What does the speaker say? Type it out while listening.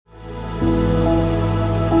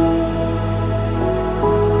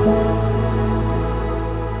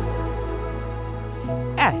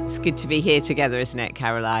good to be here together, isn't it,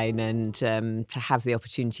 Caroline? And to have the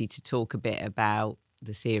opportunity to talk a bit about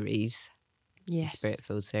the series, the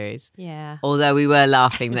Spirit-filled series. Yeah. Although we were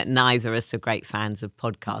laughing that neither of us are great fans of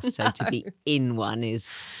podcasts, so to be in one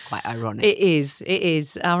is quite ironic. It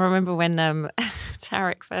is. I remember when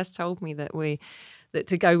Tarek first told me that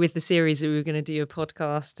to go with the series, we were going to do a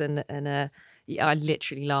podcast, and I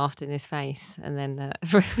literally laughed in his face, and then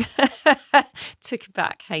took it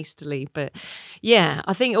back hastily. But yeah,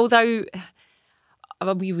 I think although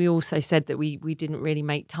we also said that we didn't really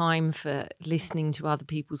make time for listening to other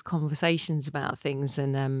people's conversations about things,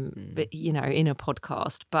 and but in a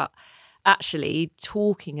podcast, but actually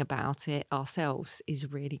talking about it ourselves is a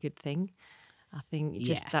really good thing. I think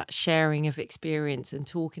just that sharing of experience and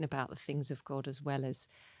talking about the things of God as well as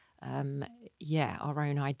our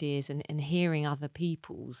own ideas and hearing other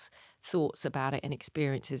people's thoughts about it and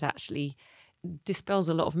experiences actually dispels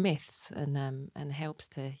a lot of myths and helps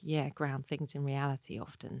to ground things in reality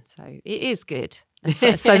often. So it is good. And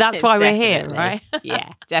so that's why we're here, right?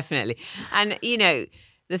 Yeah, definitely. And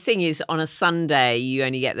the thing is, on a Sunday, you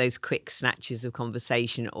only get those quick snatches of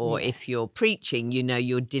conversation, or if you're preaching,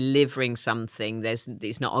 you're delivering something.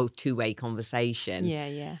 It's not a two-way conversation.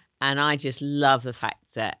 Yeah. And I just love the fact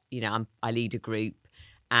that, I lead a group,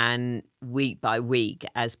 and week by week,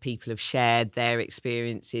 as people have shared their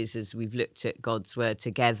experiences, as we've looked at God's word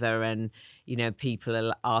together, and, people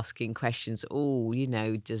are asking questions,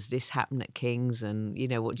 does this happen at King's? And,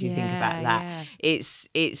 what do you think about that? Yeah.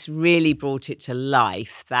 It's really brought it to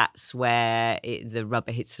life. That's where the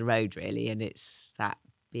rubber hits the road, really. And it's that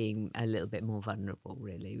being a little bit more vulnerable,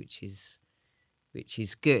 really, which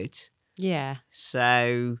is good. Yeah.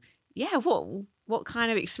 So, what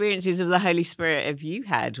kind of experiences of the Holy Spirit have you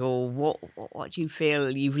had, or what do you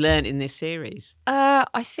feel you've learned in this series?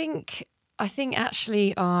 I think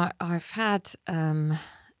actually I've had a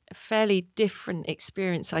fairly different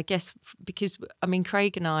experience, I guess, because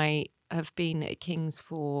Craig and I have been at King's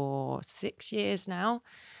for 6 years now,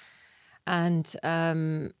 and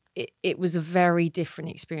it was a very different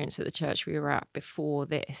experience at the church we were at before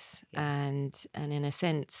this, and in a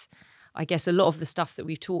sense, I guess a lot of the stuff that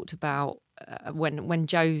we've talked about when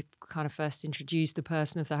Joe kind of first introduced the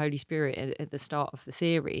person of the Holy Spirit at the start of the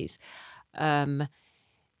series,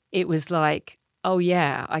 it was like, oh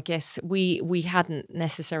yeah, I guess we hadn't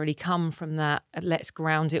necessarily come from that, let's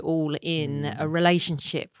ground it all in a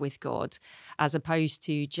relationship with God, as opposed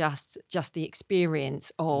to just the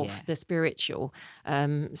experience of the spiritual.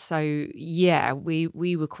 So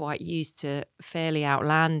we were quite used to fairly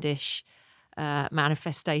outlandish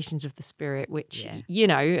manifestations of the Spirit, which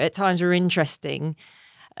at times were interesting,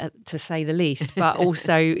 to say the least, but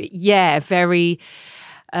also very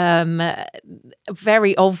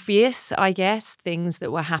very obvious, I guess, things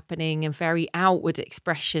that were happening, and very outward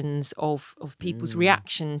expressions of people's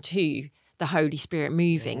reaction to the Holy Spirit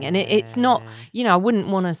moving. And it's not, I wouldn't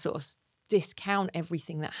want to sort of discount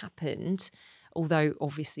everything that happened, although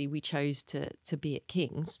obviously we chose to be at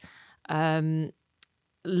King's.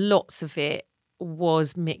 Lots of it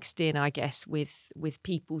was mixed in, I guess, with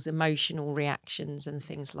people's emotional reactions and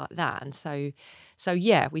things like that. And so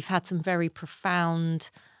we've had some very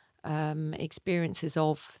profound experiences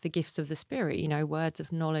of the gifts of the Spirit, words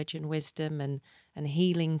of knowledge and wisdom and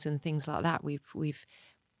healings and things like that.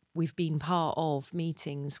 We've been part of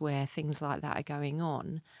meetings where things like that are going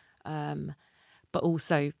on, but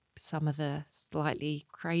also some of the slightly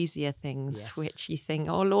crazier things, which you think,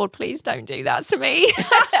 oh Lord, please don't do that to me.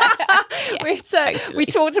 We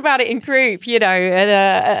talked about it in group,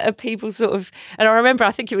 and people sort of, and I remember,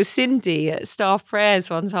 I think it was Cindy at staff prayers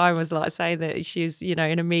one time was like saying that she was,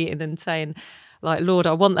 in a meeting and saying, like, Lord,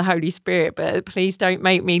 I want the Holy Spirit, but please don't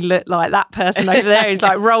make me look like that person over there who's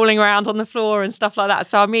like rolling around on the floor and stuff like that.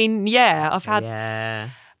 So I've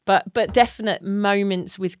had but definite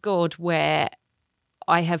moments with God where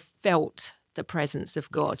I have felt the presence of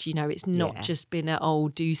God. It's not just been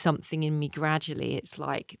do something in me gradually. It's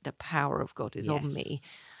like the power of God is on me.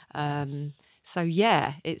 So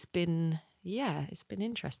it's been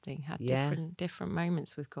interesting. Had different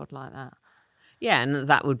moments with God like that. Yeah, and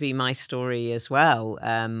that would be my story as well.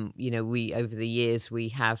 We over the years we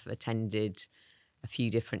have attended a few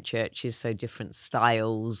different churches, so different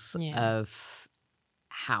styles of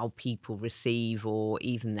how people receive, or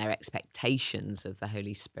even their expectations of the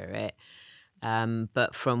Holy Spirit.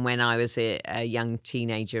 But from when I was a young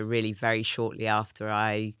teenager, really very shortly after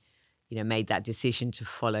I, made that decision to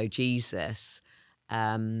follow Jesus,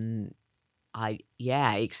 I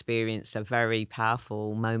experienced a very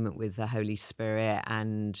powerful moment with the Holy Spirit,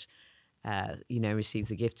 and received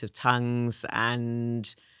the gift of tongues,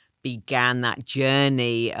 and began that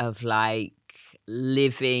journey of like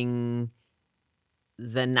living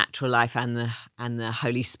the natural life and the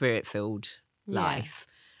Holy Spirit filled life.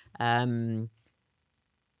 But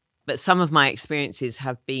some of my experiences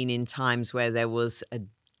have been in times where there was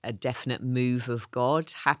a definite move of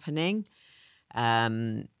God happening.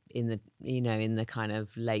 In the kind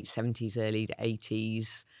of late 70s, early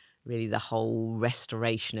 80s, really the whole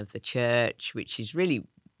restoration of the church, which is really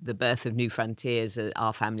the birth of New Frontiers,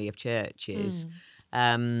 our family of churches,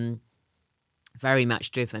 very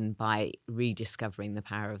much driven by rediscovering the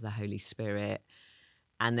power of the Holy Spirit,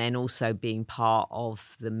 and then also being part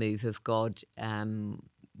of the move of God,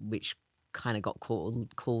 which kind of got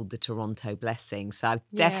called the Toronto Blessing. So I've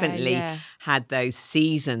definitely had those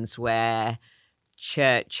seasons where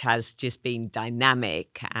church has just been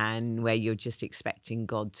dynamic and where you're just expecting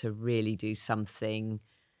God to really do something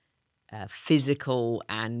physical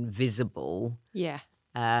and visible.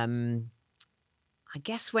 I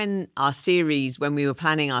guess when we were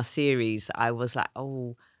planning our series, I was like,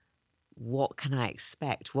 oh, what can I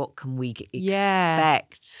expect? What can we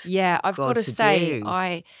expect? I've got to say,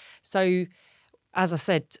 so as I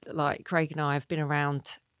said, like Craig and I have been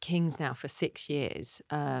around King's now for 6 years,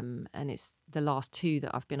 and it's the last 2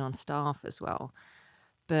 that I've been on staff as well.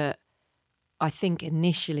 But I think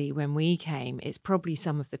initially when we came, it's probably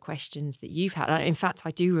some of the questions that you've had. In fact,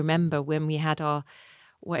 I do remember when we had our,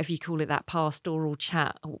 whatever you call it, that pastoral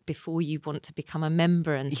chat before you want to become a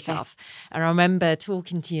member and stuff. And I remember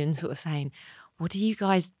talking to you and sort of saying, what do you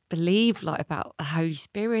guys believe like about the Holy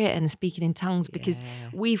Spirit and speaking in tongues? Because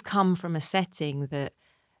we've come from a setting that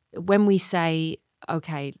when we say,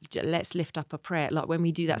 okay, let's lift up a prayer, like when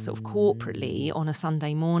we do that sort of corporately on a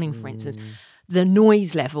Sunday morning, for instance, the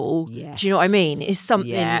noise level, do you know what I mean, is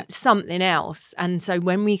something else. And so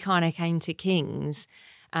when we kind of came to King's,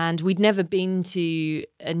 and we'd never been to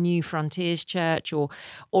a New Frontiers church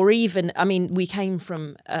or even, I mean, we came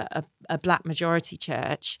from a black majority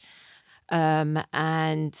church,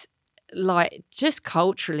 and like just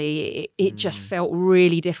culturally, it just felt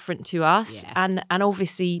really different to us. And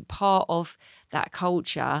obviously part of that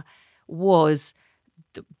culture was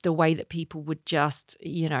the way that people would just,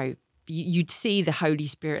 you know, you'd see the Holy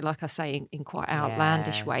Spirit, like I say, in quite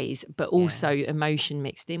outlandish ways, but also emotion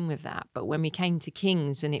mixed in with that. But when we came to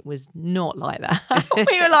King's and it was not like that,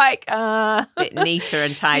 we were like, bit neater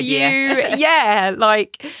and tidier.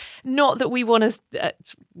 Like not that we want to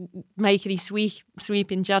make any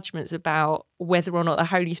sweeping judgments about whether or not the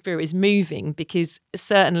Holy Spirit is moving, because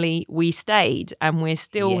certainly we stayed and we're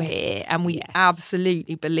still here, and we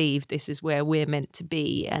absolutely believe this is where we're meant to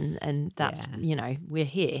be, and that's you know, we're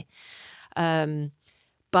here.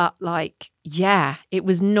 But like, it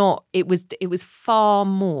was far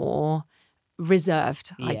more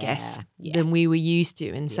reserved, I guess, than we were used to.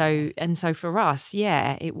 And so for us,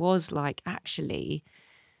 it was like, actually,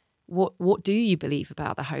 what do you believe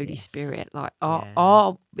about the Holy Spirit? Like,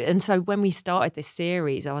 and so when we started this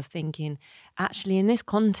series, I was thinking, actually, in this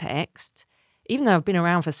context, even though I've been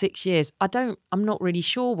around for 6 years, I'm not really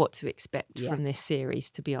sure what to expect from this series,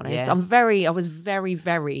 to be honest. I was very,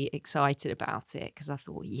 very excited about it, because I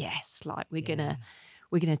thought, like we're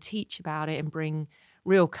gonna teach about it and bring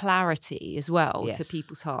real clarity as well to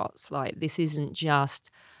people's hearts. Like, this isn't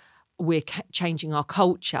just we're changing our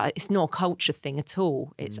culture. It's not a culture thing at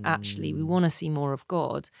all. It's actually, we want to see more of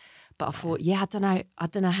God. But I thought, I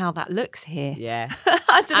don't know how that looks here.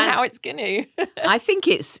 I don't know how it's going to. I think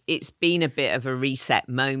it's been a bit of a reset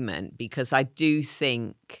moment, because I do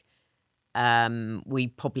think we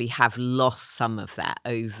probably have lost some of that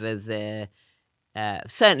over the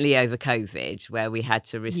certainly over COVID, where we had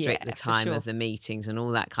to restrict the time of the meetings and all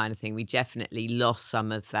that kind of thing. We definitely lost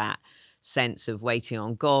some of that sense of waiting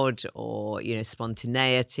on God, or, you know,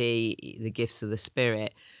 spontaneity, the gifts of the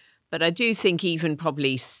Spirit. But I do think even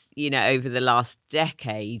probably, you know, over the last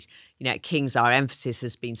decade, you know, at King's, our emphasis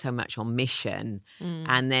has been so much on mission.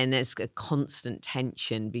 And then there's a constant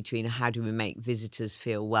tension between how do we make visitors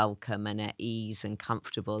feel welcome and at ease and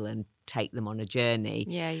comfortable and take them on a journey.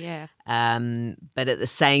 But at the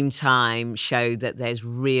same time, show that there's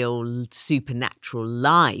real supernatural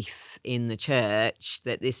life in the church,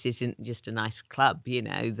 that this isn't just a nice club, you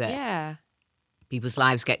know, that people's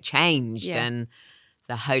lives get changed and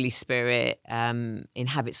the Holy Spirit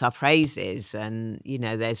inhabits our praises, and, you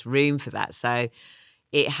know, there's room for that. So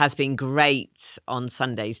it has been great on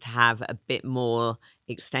Sundays to have a bit more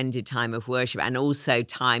extended time of worship, and also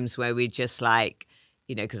times where we're just like,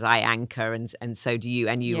 you know, because I anchor and so do you,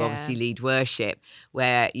 and you obviously lead worship,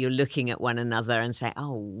 where you're looking at one another and say,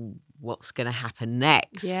 oh, what's going to happen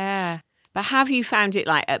next? But have you found it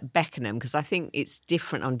like at Beckenham? Because I think it's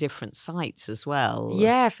different on different sites as well.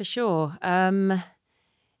 Yeah, for sure.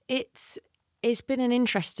 It's been an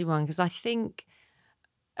interesting one because I think,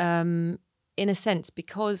 in a sense,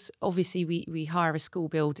 because obviously we hire a school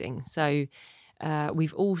building, so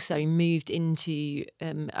we've also moved into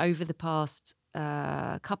over the past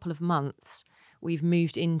couple of months. We've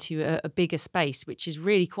moved into a bigger space, which is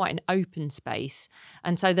really quite an open space,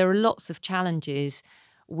 and so there are lots of challenges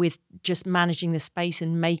with just managing the space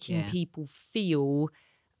and making people feel,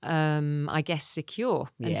 I guess, secure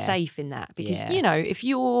and safe in that. Because, if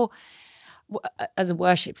you're, as a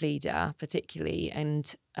worship leader particularly,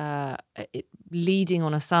 and leading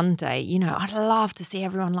on a Sunday, I'd love to see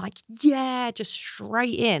everyone just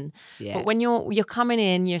straight in. Yeah. But when you're coming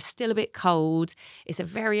in, you're still a bit cold. It's a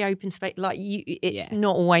very open space. It's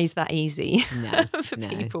not always that easy for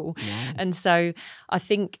people. No. And so I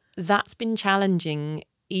think that's been challenging,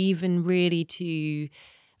 even really to,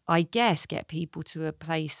 I guess, get people to a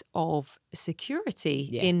place of security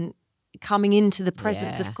in coming into the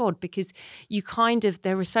presence of God, because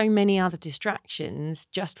there are so many other distractions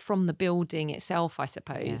just from the building itself, I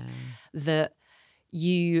suppose, that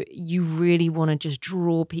you really want to just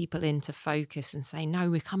draw people into focus and say, no,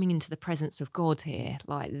 we're coming into the presence of God here.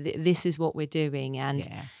 Like this is what we're doing.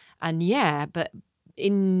 But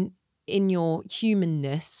in your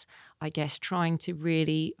humanness, I guess, trying to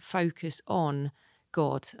really focus on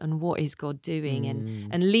God and what is God doing,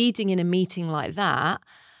 and leading in a meeting like that,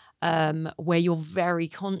 where you're very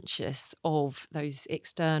conscious of those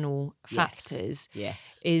external factors,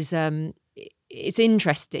 is it's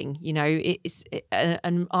interesting,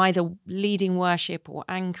 and either leading worship or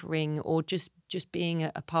anchoring or just being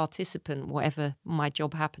a participant, whatever my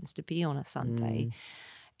job happens to be on a Sunday.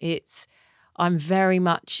 I'm very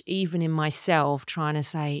much, even in myself, trying to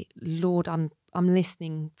say, Lord, I'm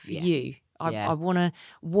listening for you. I want to,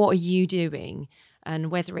 what are you doing?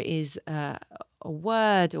 And whether it is a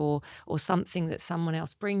word or something that someone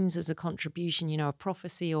else brings as a contribution, a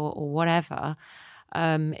prophecy or whatever,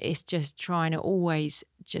 it's just trying to always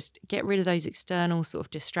just get rid of those external sort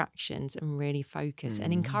of distractions and really focus,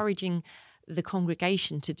 and encouraging the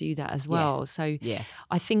congregation to do that as well. So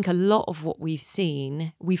I think a lot of what we've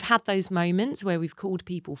seen, we've had those moments where we've called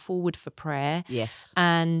people forward for prayer.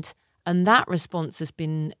 And that response has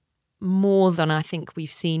been more than I think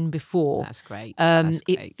we've seen before. That's great.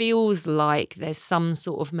 It feels like there's some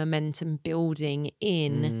sort of momentum building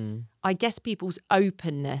in, I guess, people's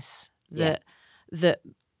openness, that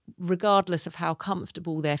regardless of how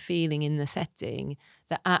comfortable they're feeling in the setting,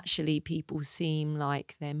 that actually people seem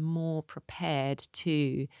like they're more prepared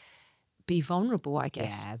to be vulnerable, I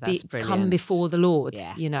guess. Come before the Lord,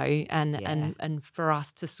 and for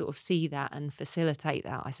us to sort of see that and facilitate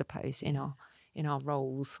that, I suppose, in our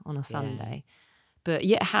roles on a Sunday. But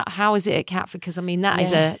how is it at Catford? Because I mean,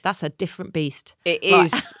 that's a different beast. It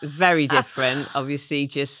is very different. Obviously,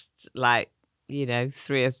 just like,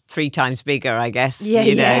 three times bigger, I guess.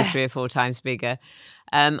 3 or 4 times bigger.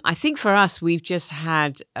 I think for us, we've just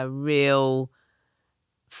had a real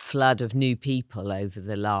flood of new people over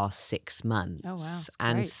the last 6 months. Oh, wow. That's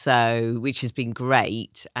and great. so, which has been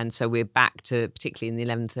great. And so we're back to, particularly in the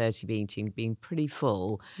 11:30 meeting, being pretty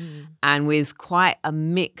full and with quite a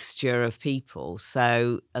mixture of people.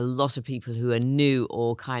 So a lot of people who are new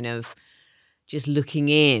or kind of just looking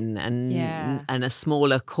in, and a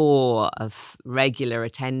smaller core of regular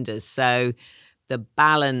attenders. So the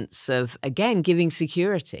balance of, again, giving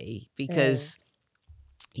security, because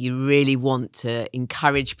you really want to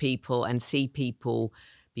encourage people and see people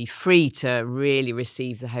be free to really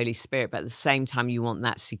receive the Holy Spirit. But at the same time, you want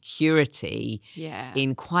that security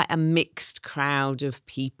in quite a mixed crowd of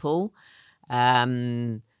people.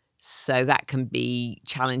 So that can be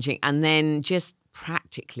challenging. And then just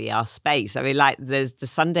practically our space. I mean, like the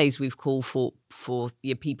Sundays we've called for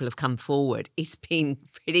your people have come forward. It's been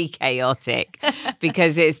pretty chaotic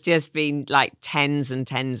because it's just been like tens and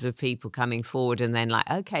tens of people coming forward, and then like,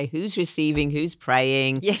 okay, who's receiving, who's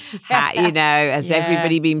praying? Has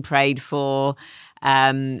everybody been prayed for?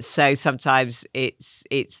 So sometimes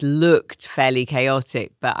it's looked fairly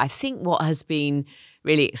chaotic, but I think what has been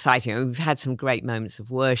really exciting, we've had some great moments of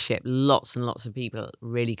worship, lots and lots of people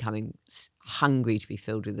really coming hungry to be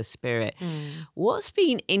filled with the Spirit. What's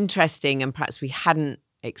been interesting, and perhaps we hadn't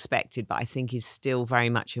expected, but I think is still very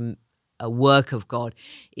much a work of God,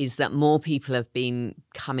 is that more people have been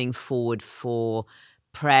coming forward for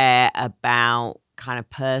prayer about kind of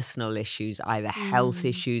personal issues, either health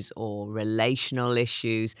issues or relational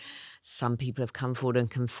issues. Some people have come forward and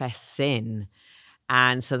confessed sin.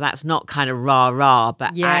 And so that's not kind of rah-rah,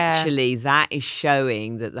 but Yeah. actually that is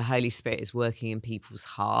showing that the Holy Spirit is working in people's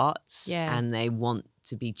hearts Yeah. and they want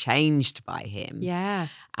to be changed by him. Yeah.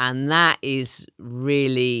 And that is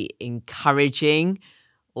really encouraging.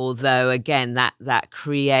 Although, again, that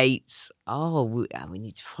creates, we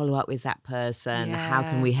need to follow up with that person. How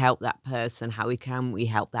can Yeah. we help that person? How can we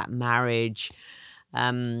help that marriage?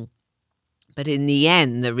 But in the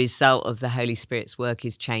end, the result of the Holy Spirit's work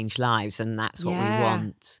is change lives, and that's what we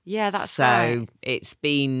want. Yeah, that's right. So it's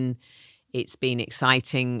been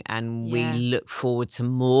exciting, and we Yeah. look forward to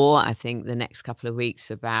more. I think the next couple of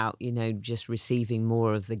weeks about, just receiving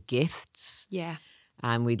more of the gifts. Yeah.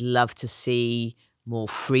 And we'd love to see more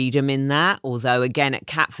freedom in that. Although, again, at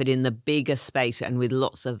Catford, in the bigger space and with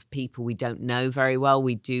lots of people we don't know very well,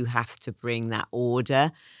 we do have to bring that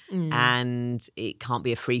order. And it can't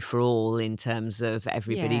be a free-for-all in terms of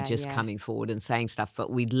everybody just coming forward and saying stuff.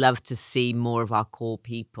 But we'd love to see more of our core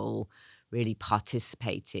people really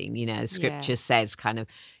participating. Scripture says kind of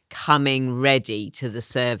coming ready to the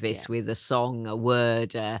service with a song, a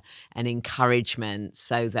word, an encouragement,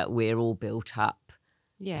 so that we're all built up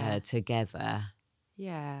together.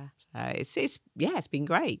 Yeah. So it's been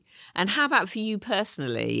great. And how about for you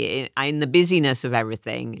personally, in the busyness of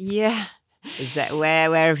everything? Yeah. Is that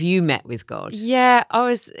where have you met with God? Yeah,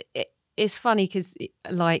 it's funny because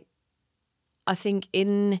like I think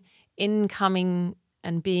in coming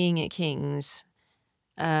and being at King's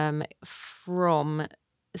from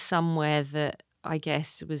somewhere that I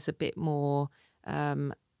guess was a bit more I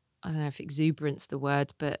don't know if exuberance the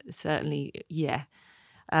word, but certainly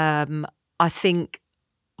I think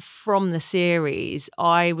from the series,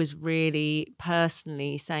 I was really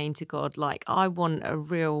personally saying to God, like, I want a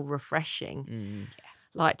real refreshing,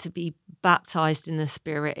 like to be baptized in the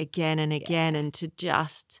Spirit again and again, and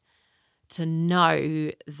to know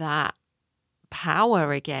that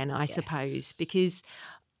power again, I suppose, because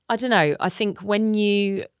I don't know, I think when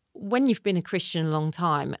you've been a Christian a long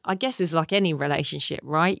time, I guess it's like any relationship,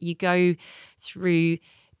 right? You go through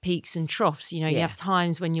peaks and troughs. You have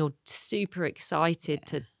times when you're super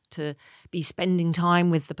excited to be spending time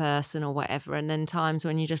with the person or whatever, and then times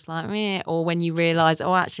when you're just like, meh, or when you realise,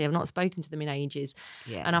 actually, I've not spoken to them in ages.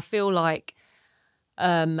 And I feel like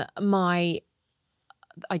I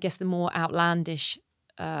guess the more outlandish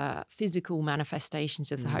physical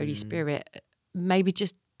manifestations of the Holy Spirit maybe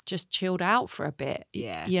just chilled out for a bit,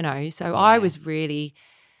 So I was really,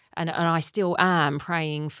 and I still am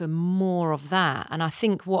praying for more of that. And I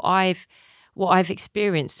think what I've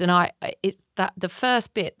experienced, and it's that the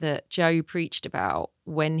first bit that Joe preached about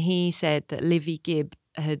when he said that Livy Gibb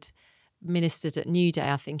had ministered at New Day,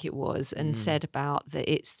 I think it was, and said about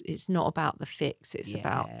that it's not about the fix, it's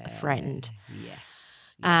about a friend.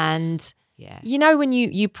 Yes. And when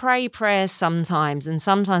you pray prayers sometimes, and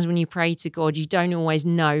sometimes when you pray to God, you don't always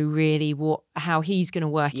know really how he's going to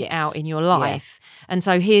work it out in your life. And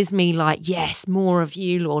so here's me like, yes, more of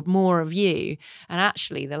you, Lord, more of you. And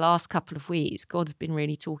actually the last couple of weeks, God's been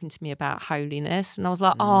really talking to me about holiness. And I was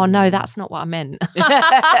like, oh no, that's not what I meant.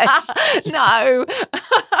 No.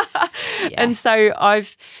 And so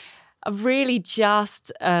I've really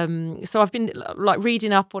just so I've been like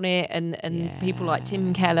reading up on it, and people like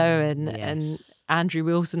Tim Keller and Andrew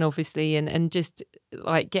Wilson, obviously, and just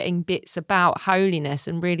like getting bits about holiness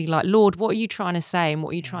and really like, Lord, what are you trying to say and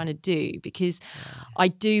what are you trying to do? Because I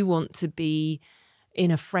do want to be in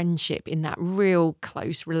a friendship, in that real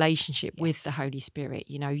close relationship with the Holy Spirit.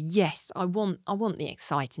 Yes, I want the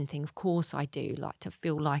exciting thing. Of course I do, like to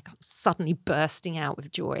feel like I'm suddenly bursting out with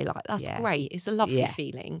joy. Like that's great. It's a lovely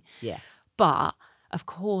feeling. Yeah. But of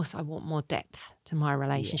course I want more depth to my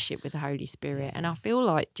relationship with the Holy Spirit. And I feel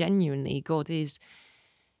like genuinely God is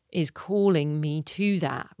calling me to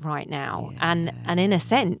that right now. And in a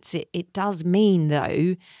sense, it does mean,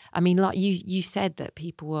 though, I mean, like you said, that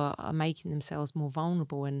people are making themselves more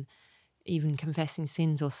vulnerable and even confessing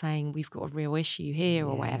sins or saying we've got a real issue here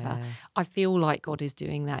or whatever. I feel like God is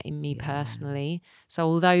doing that in me personally. So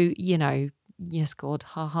although, yes, God,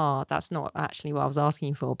 that's not actually what I was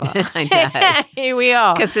asking for, but here we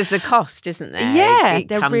are. Because there's a cost, isn't there? Yeah, it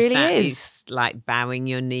there comes really down, is. It's like bowing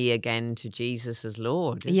your knee again to Jesus as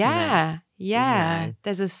Lord, isn't it? Yeah.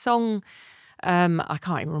 There's a song, I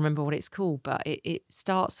can't even remember what it's called, but it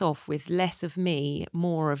starts off with less of me,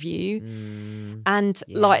 more of you. And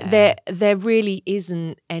like there really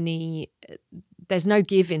isn't any, there's no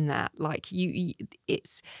give in that. Like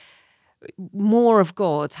it's more of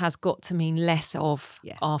God has got to mean less of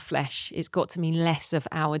our flesh. It's got to mean less of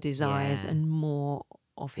our desires and more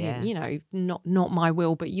of him. Not my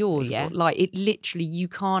will but yours. Like it literally, you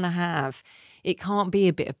can't have it can't be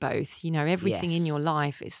a bit of both. You know, everything in Yes. your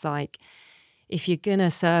life, it's like, if you're going to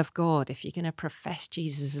serve God, if you're going to profess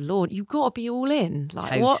Jesus as Lord, you've got to be all in.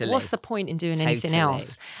 Like, Totally. what's the point in doing anything Totally.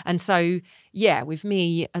 else? And so, yeah, with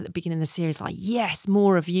me at the beginning of the series, like, yes,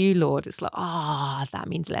 more of you, Lord. It's like, that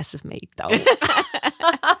means less of me. Don't.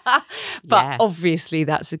 But Yeah. obviously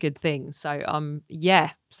that's a good thing. So,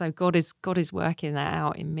 so God is working that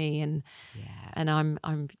out in me, and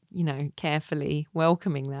I'm carefully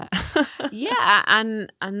welcoming that. Yeah,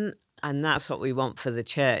 and that's what we want for the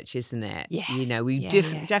church, isn't it? Yeah. We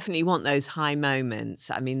Yeah. definitely want those high moments.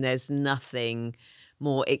 I mean, there's nothing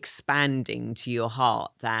more expanding to your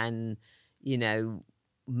heart than,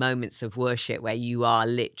 moments of worship where you are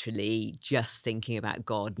literally just thinking about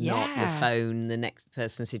God, not your phone, the next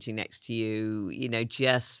person sitting next to you,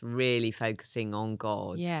 just really focusing on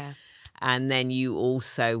God. Yeah. And then you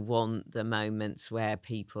also want the moments where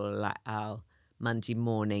people are like, Monday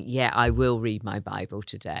morning, I will read my Bible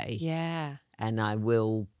today. Yeah. And I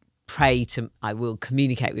will I will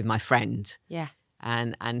communicate with my friend. Yeah.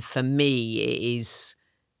 And for me, it is,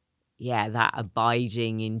 that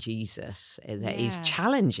abiding in Jesus that is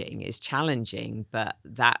challenging. It's challenging, but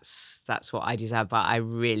that's what I desire. But I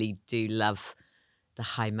really do love the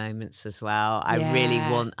high moments as well. I really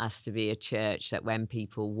want us to be a church that when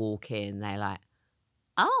people walk in, they're like,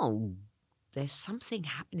 oh, there's something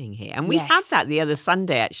happening here. And we had that the other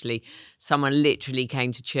Sunday, actually. Someone literally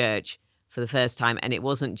came to church for the first time, and it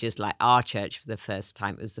wasn't just like our church for the first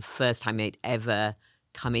time. It was the first time they'd ever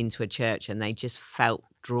come into a church, and they just felt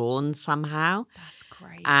drawn somehow. That's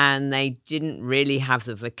great. And they didn't really have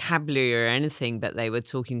the vocabulary or anything, but they were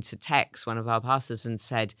talking to Tex, one of our pastors, and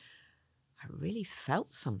said, I really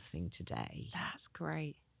felt something today. That's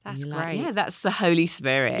great. That's great. Like, yeah, that's the Holy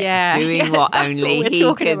Spirit doing what only He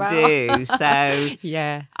could do. So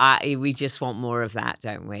yeah, we just want more of that,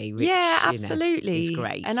 don't we? Which, absolutely. is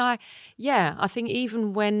great. And I think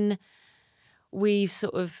even when we've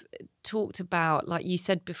sort of talked about, like you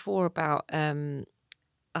said before, about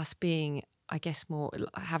us being, I guess, more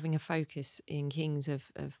having a focus in Kings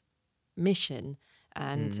of mission.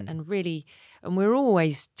 And really, and we're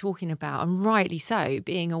always talking about, and rightly so,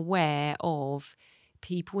 being aware of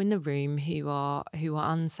people in the room who are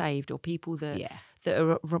unsaved, or people that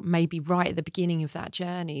are maybe right at the beginning of that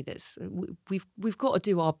journey. That's we've got to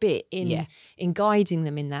do our bit in guiding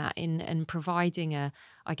them in that, and providing an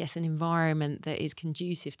environment that is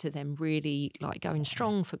conducive to them really like going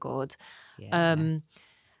strong for God.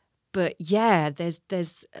 But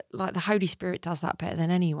there's like the Holy Spirit does that better than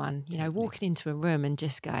anyone. Walking into a room and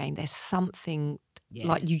just going, there's something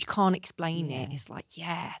like you can't explain it. It's like,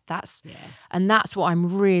 and that's what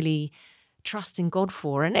I'm really trusting God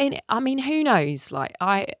for. And I mean, who knows? Like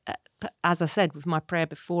as I said with my prayer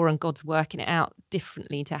before, and God's working it out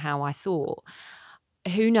differently to how I thought.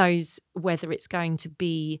 Who knows whether it's going to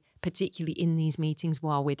be particularly in these meetings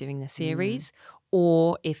while we're doing the series,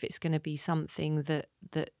 or if it's going to be something that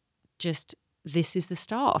just this is the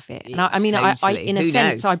start of it. And I mean, I in a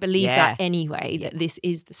sense, I believe that anyway, that this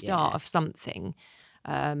is the start of something.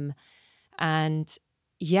 And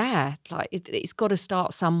like it's got to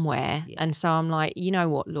start somewhere. And so I'm like, you know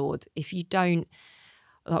what, Lord, if you don't,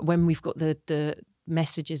 like when we've got the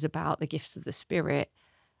messages about the gifts of the Spirit,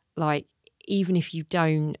 like even if you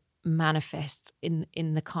don't manifest in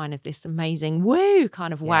the kind of this amazing woo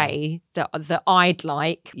kind of way that I'd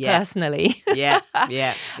like personally.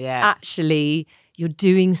 Actually, you're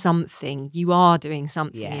doing something. You are doing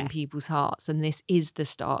something in people's hearts, and this is the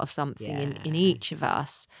start of something in each of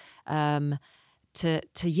us. So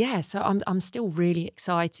I'm still really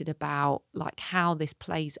excited about like how this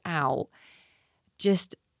plays out,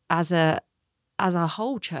 just as a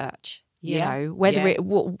whole church. You know, whether it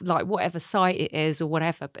like whatever site it is or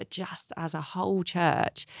whatever, but just as a whole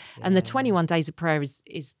church. And the 21 days of prayer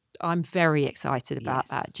is I'm very excited about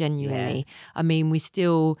that, genuinely. I mean, we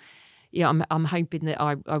still, I'm hoping that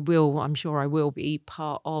I'm sure I will be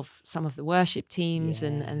part of some of the worship teams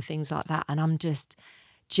and things like that. And I'm just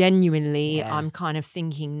genuinely, I'm kind of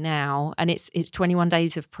thinking now, and it's 21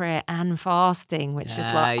 days of prayer and fasting, which is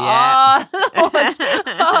like,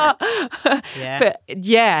 but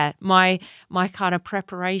my kind of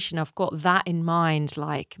preparation, I've got that in mind.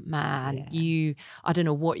 Like, man, I don't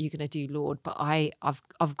know what you're going to do, Lord, but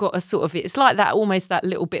I've got a sort of, it's like that, almost that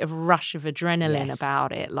little bit of rush of adrenaline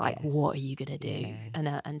about it. Like, what are you going to do?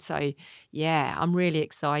 And so, I'm really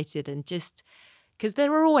excited, and just, because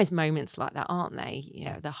there are always moments like that, aren't they?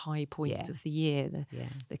 The high points of the year,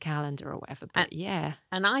 the calendar or whatever. But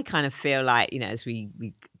and I kind of feel like, as we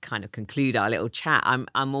kind of conclude our little chat,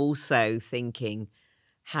 I'm also thinking,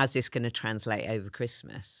 how's this going to translate over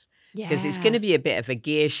Christmas? because it's going to be a bit of a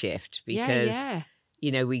gear shift because, yeah.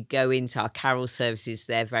 We go into our carol services,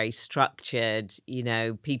 they're very structured.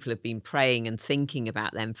 People have been praying and thinking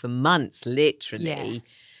about them for months, literally.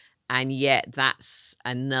 And yet that's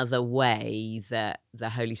another way that the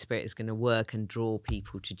Holy Spirit is going to work and draw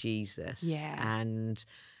people to Jesus. Yeah. And,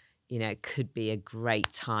 it could be a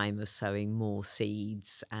great time of sowing more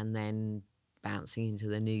seeds and then bouncing into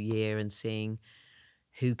the new year and seeing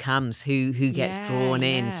who comes, who gets drawn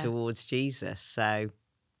in towards Jesus. So,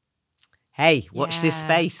 hey, watch this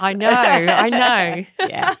space. I know.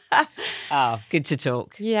 Yeah. Oh, good to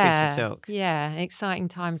talk. Yeah. Good to talk. Yeah. Exciting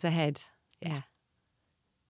times ahead. Yeah.